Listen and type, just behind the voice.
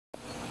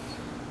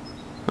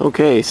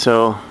Okay,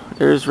 so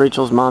there's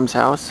Rachel's mom's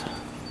house.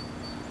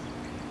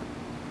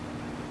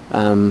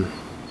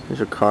 There's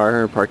a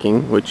car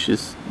parking, which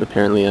is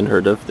apparently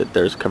unheard of, that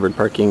there's covered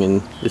parking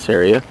in this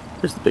area.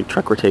 There's the big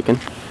truck we're taking.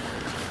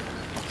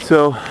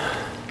 So,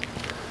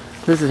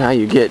 this is how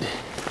you get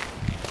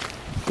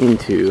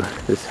into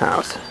this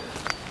house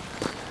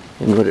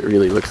and what it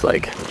really looks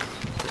like.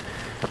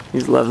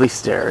 These lovely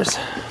stairs.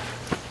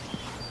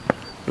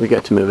 We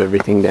got to move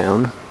everything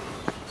down.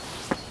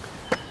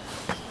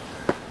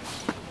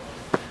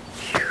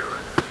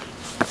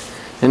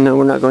 And no,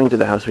 we're not going to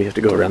the house, we have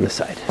to go around the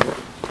side.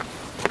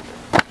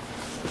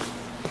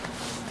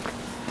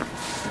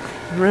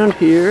 Around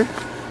here,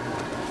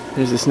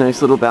 there's this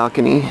nice little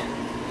balcony.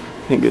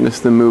 Thank goodness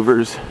the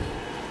movers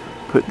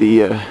put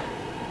the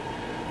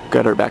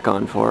gutter back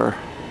on for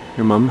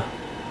your mom.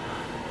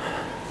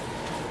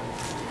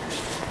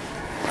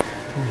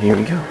 And here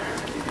we go.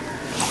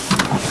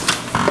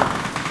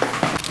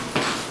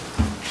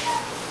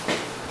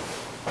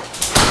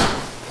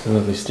 It's a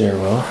lovely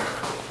stairwell.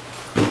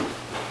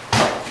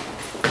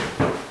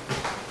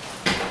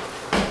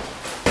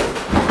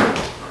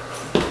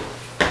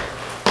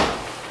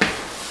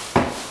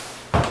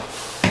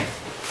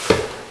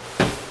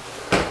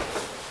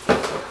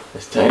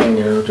 This tiny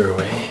narrow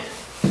doorway.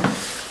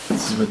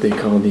 This is what they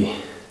call the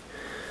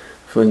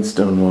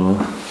Flintstone wall.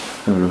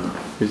 I don't know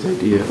whose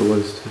idea it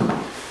was to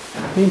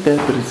paint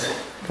that, but it's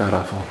god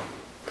awful.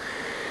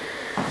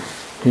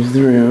 Here's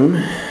the room.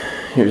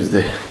 Here's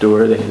the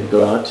door. They had to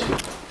go out to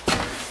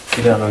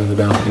get out onto the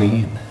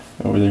balcony and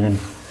over there and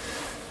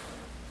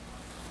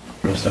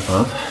throw stuff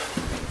off.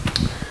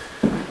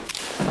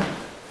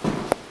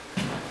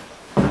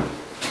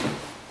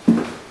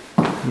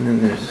 And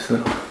then there's this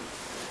little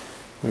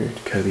weird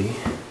cubby.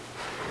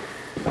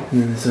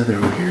 And then this other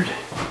weird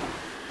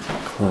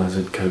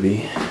closet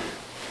cubby.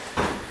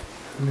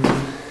 And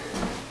then,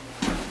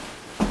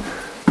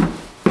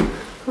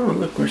 oh,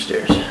 look, more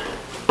stairs. There's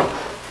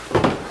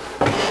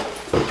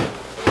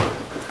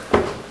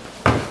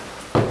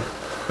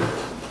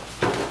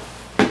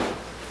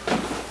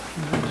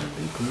a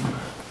big room.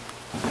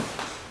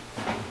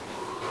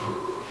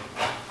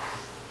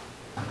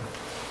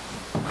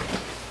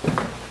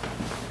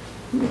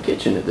 And the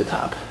kitchen at the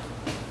top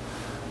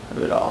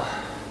of it all.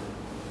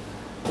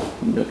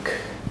 Nook.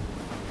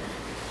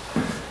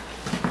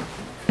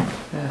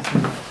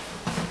 Bathroom.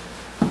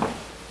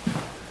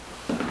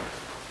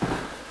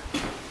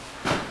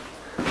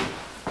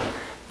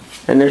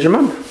 And there's your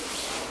mom.